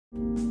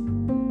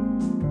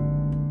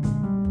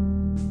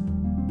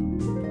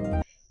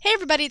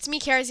everybody, it's me,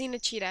 Karazina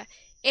Cheetah,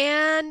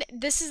 and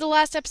this is the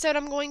last episode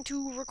I'm going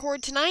to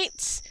record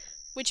tonight,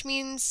 which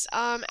means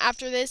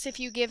after this,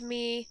 if you give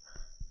me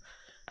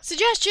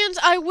suggestions,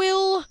 I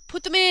will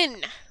put them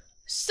in.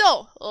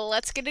 So,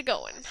 let's get it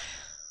going.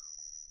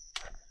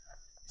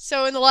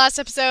 So in the last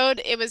episode,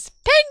 it was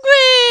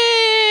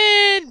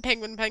Penguin!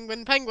 Penguin,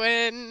 Penguin,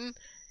 Penguin.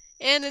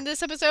 And in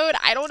this episode,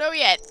 I don't know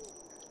yet.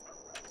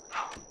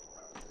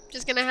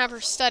 Just gonna have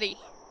her study.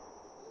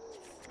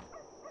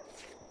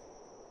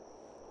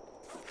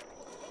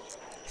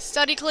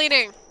 Study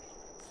cleaning.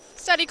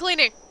 Study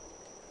cleaning.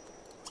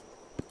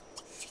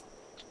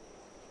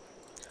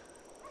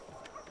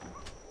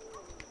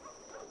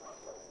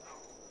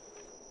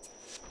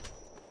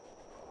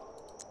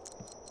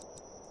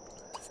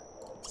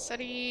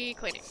 Study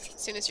cleaning.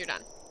 As soon as you're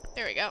done.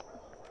 There we go.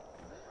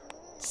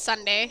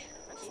 Sunday.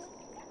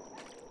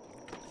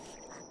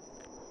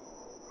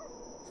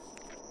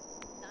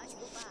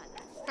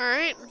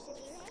 Alright.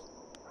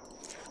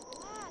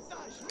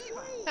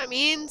 That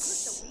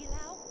means...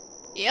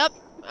 Yep.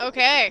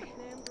 Okay.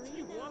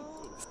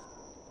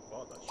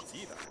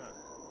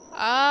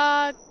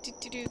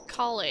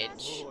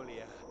 College.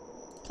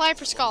 Apply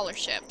for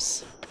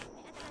scholarships.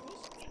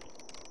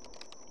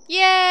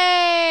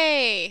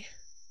 Yay!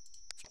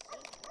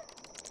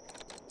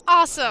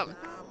 Awesome.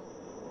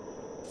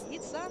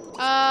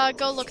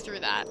 Go look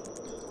through that.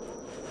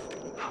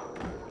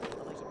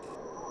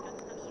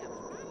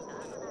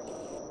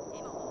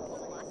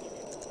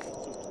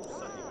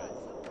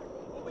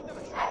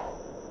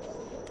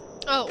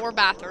 Oh, or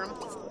bathroom.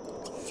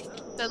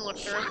 Then look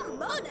through.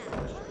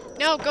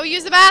 No, go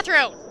use the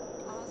bathroom!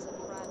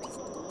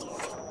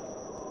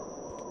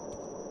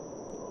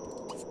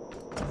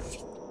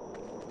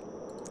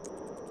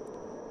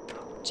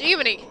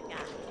 Jiminy!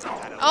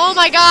 Oh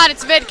my god,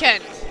 it's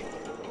Vidkin!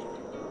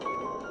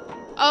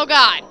 Oh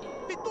god.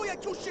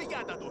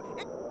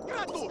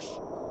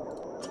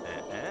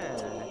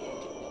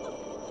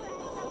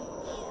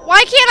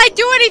 Why can't I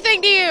do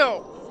anything to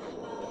you?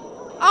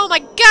 Oh my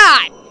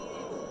god!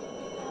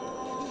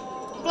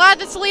 I'm glad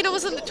that Selena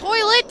was in the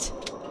toilet.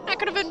 That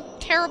could have been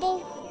terrible.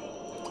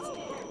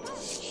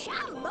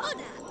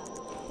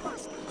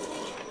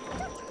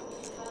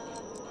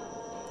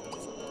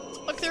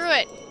 Look through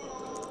it.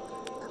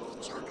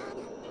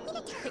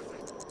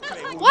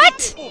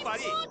 What?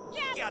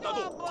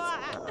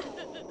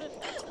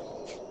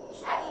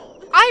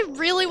 I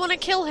really want to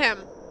kill him.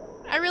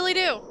 I really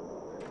do.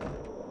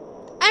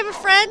 I have a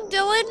friend,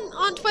 Dylan,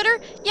 on Twitter.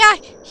 Yeah,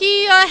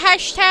 he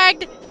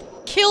hashtagged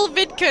kill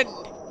Vidkin.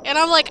 And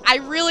I'm like, I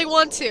really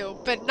want to,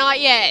 but not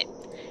yet.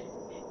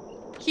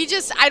 He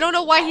just, I don't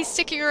know why he's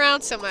sticking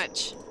around so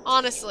much.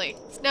 Honestly.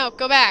 No,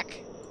 go back.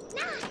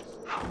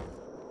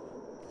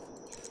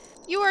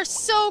 You are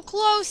so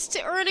close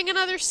to earning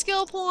another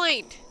skill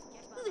point.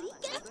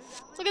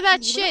 Look at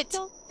that shit.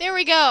 There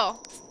we go.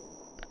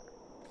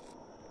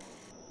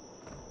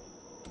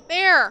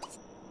 There.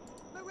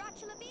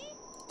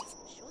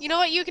 You know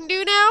what you can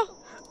do now?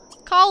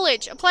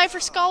 College. Apply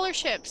for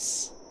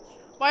scholarships.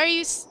 Why are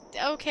you...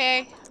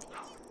 Okay.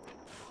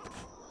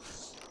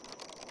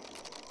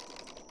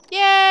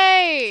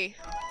 Yay!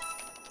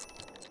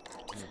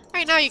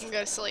 Alright, now you can go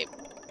to sleep.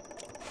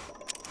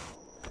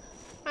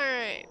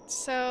 Alright,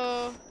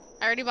 so...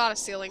 I already bought a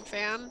ceiling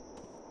fan.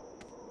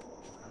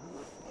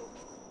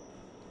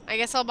 I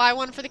guess I'll buy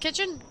one for the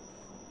kitchen?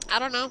 I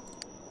don't know.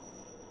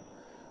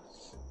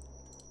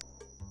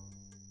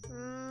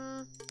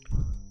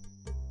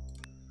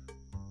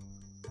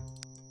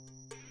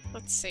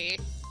 Let's see.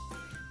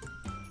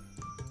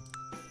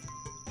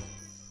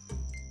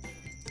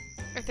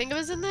 I think it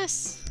was in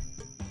this.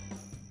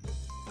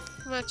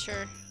 I'm not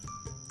sure.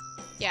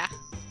 Yeah.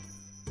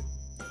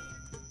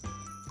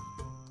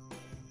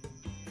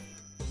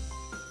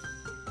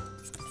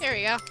 There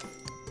we go.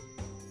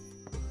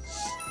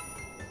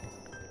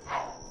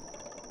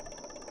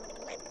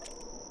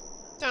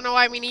 Don't know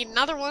why we need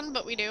another one,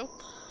 but we do.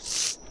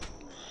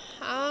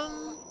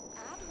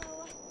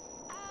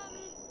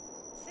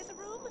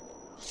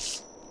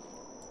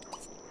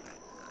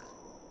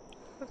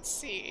 Let's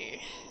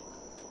see.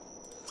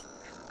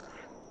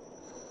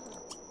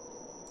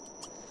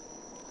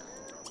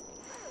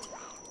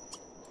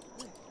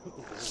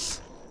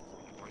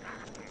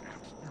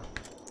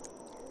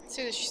 As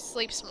soon as she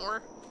sleeps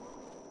more,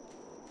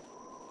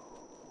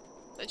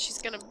 then she's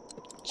gonna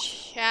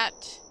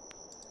chat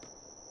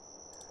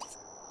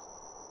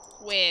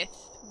with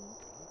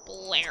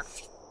Blair.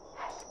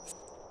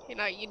 You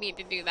know, you need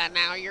to do that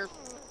now.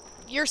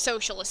 Your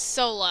social is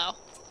so low.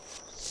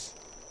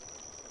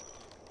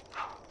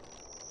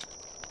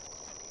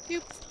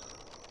 Boop.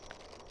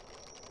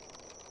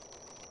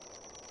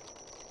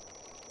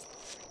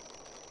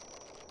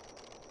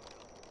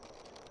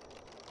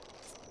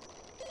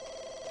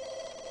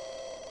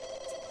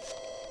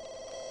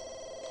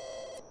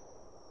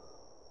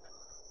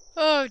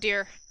 Oh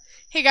dear.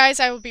 Hey guys,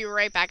 I will be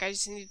right back. I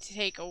just need to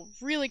take a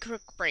really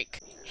quick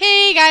break.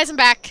 Hey guys, I'm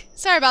back.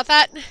 Sorry about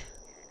that.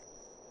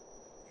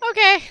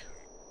 Okay.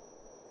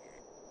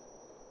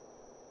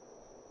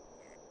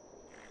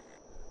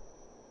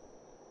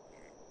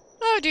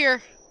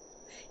 dear.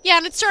 Yeah,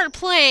 and it started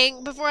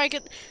playing before I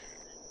could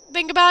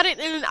think about it,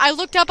 and I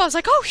looked up, I was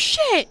like, oh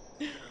shit!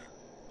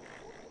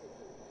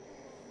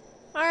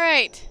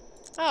 Alright.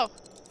 Oh.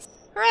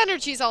 Her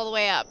energy's all the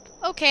way up.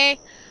 Okay.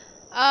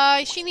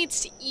 She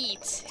needs to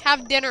eat.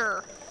 Have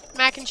dinner.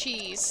 Mac and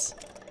cheese.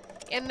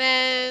 And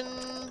then...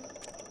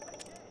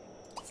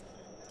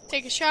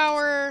 take a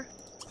shower.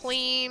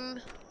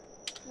 Clean.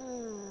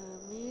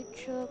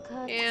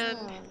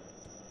 And...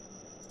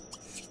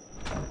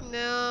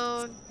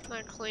 no,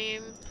 not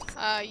clean.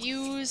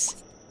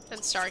 Use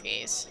and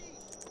stargaze.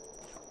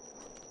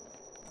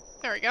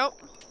 There we go.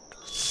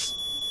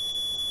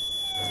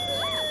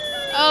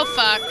 Oh,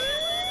 fuck.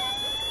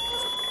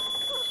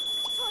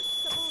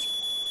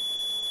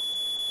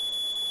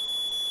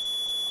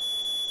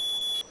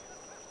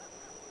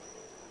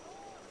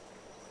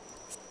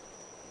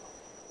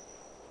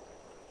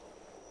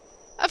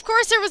 Of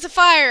course there was a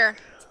fire.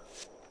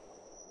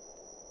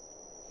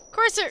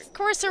 Of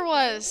course there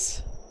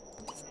was.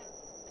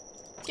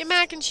 Get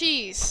mac and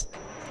cheese.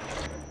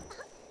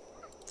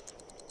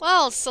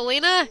 Well,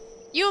 Selena,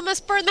 you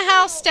must burn the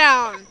house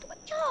down.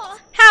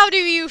 How do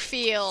you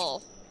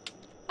feel?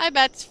 I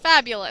bet it's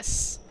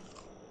fabulous.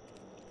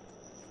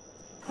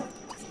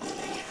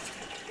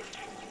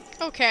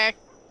 Okay.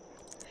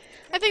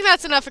 I think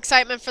that's enough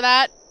excitement for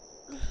that.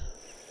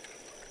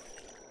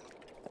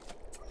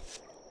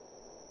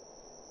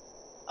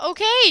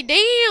 Okay,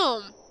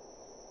 damn!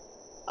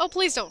 Oh,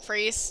 please don't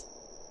freeze.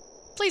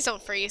 Please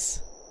don't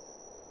freeze.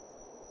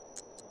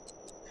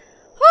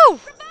 Whew!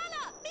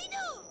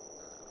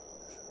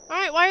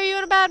 Alright, why are you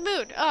in a bad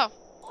mood? Oh.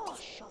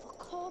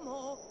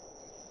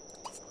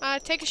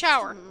 Take a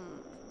shower.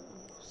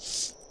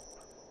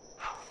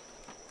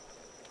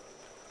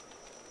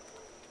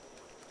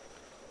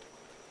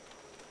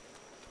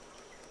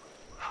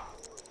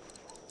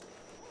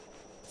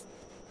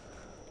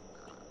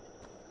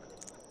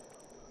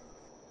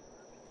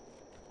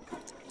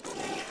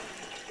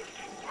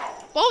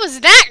 What was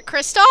that,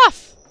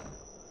 Kristoff?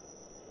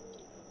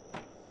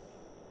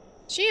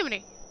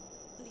 Jiminy.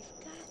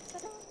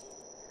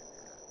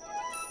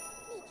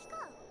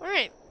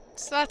 Alright,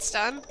 so that's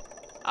done.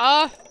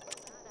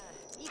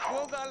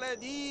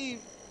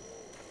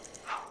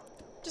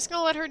 Just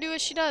gonna let her do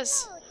what she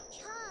does.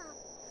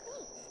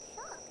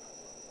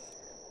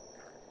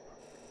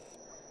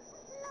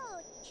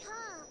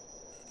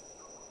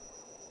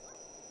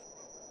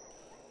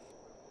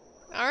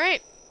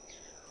 Alright.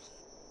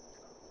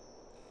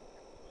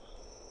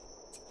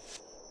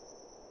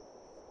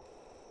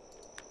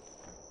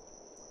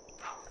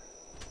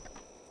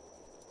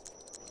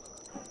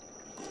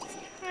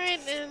 Alright,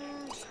 and...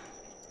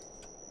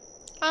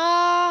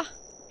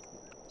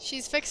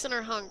 she's fixing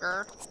her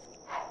hunger.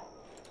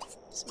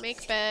 Let's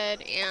make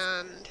bed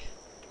and...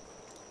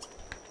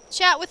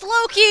 chat with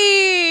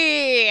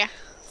Loki!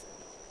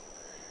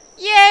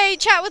 Yay,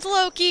 chat with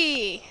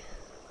Loki!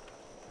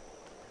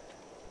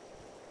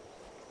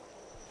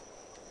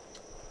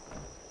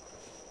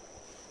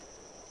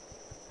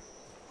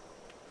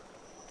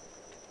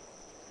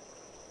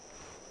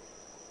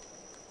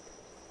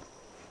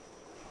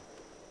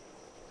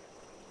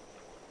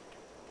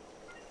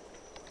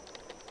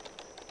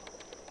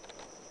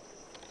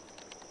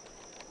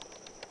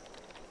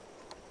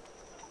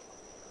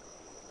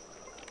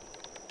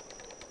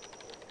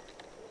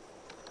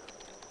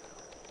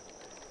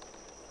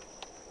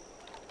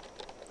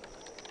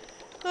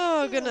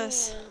 Oh,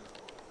 goodness.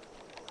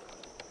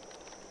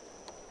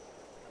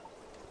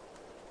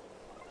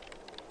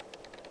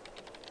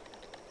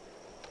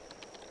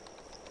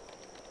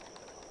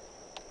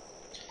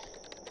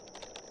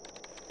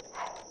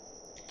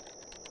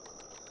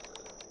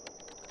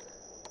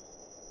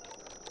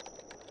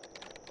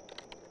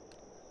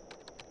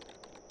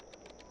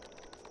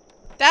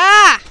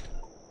 Ah!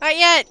 Not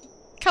yet.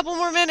 Couple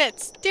more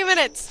minutes. 2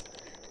 minutes.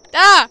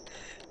 Ah!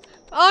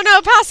 Oh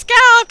no,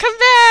 Pascal, come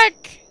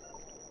back!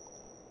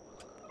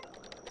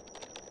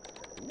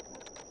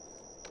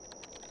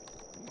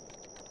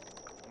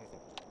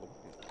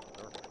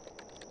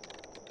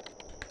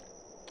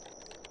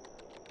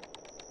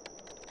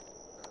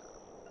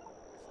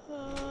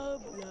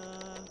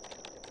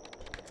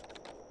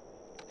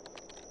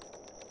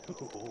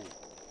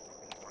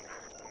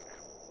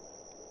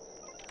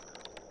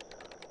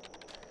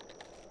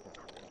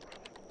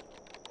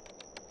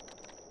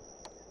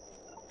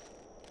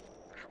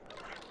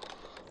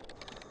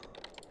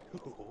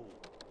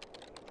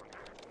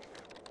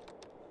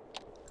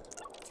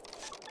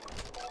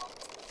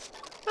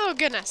 Oh,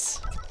 goodness.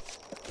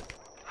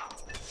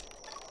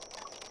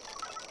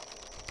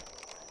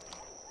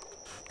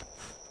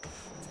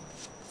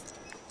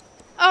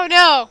 Oh,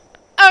 no.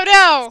 Oh,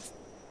 no.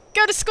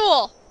 Go to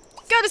school.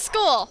 Go to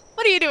school.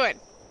 What are you doing?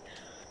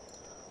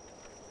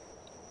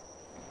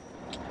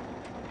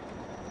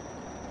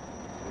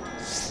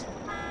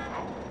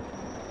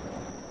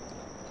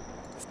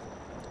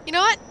 You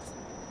know what?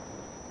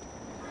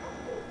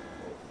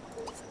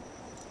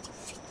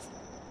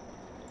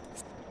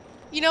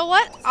 You know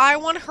what? I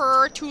want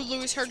her to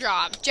lose her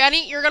job.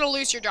 Jenny, you're gonna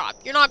lose your job.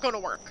 You're not going to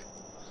work.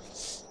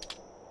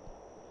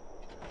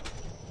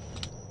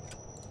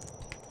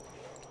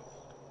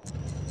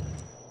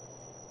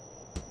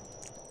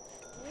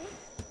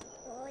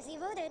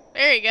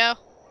 There you go.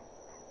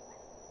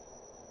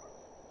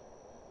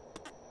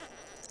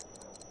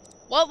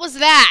 What was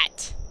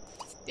that?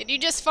 Did you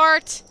just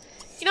fart?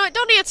 You know what?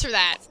 Don't answer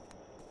that.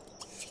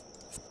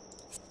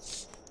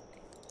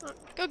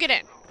 Go get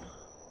in.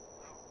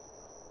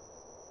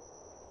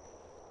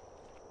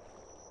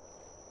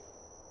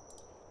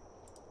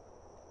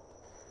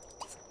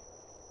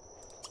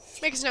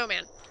 Make a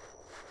snowman.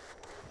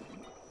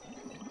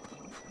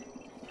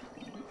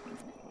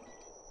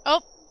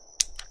 Oh.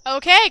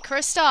 Okay,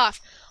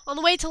 Kristoff. On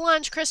the way to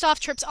lunch, Kristoff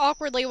trips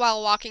awkwardly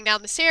while walking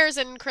down the stairs,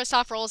 and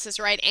Kristoff rolls his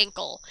right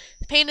ankle.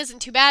 The pain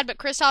isn't too bad, but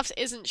Kristoff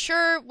isn't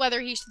sure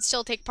whether he should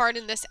still take part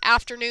in this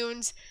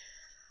afternoon's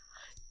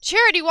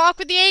charity walk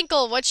with the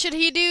ankle. What should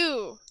he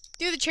do?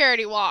 Do the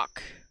charity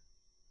walk.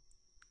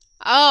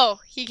 Oh,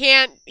 he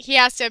can't. He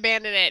has to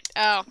abandon it.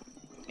 Oh.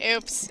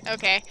 Oops.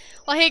 Okay.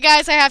 Well, hey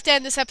guys, I have to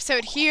end this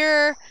episode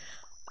here.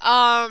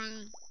 I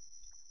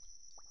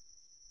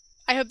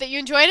hope that you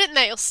enjoyed it and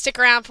that you'll stick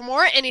around for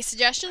more. Any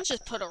suggestions,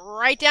 just put it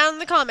right down in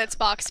the comments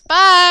box.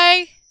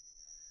 Bye!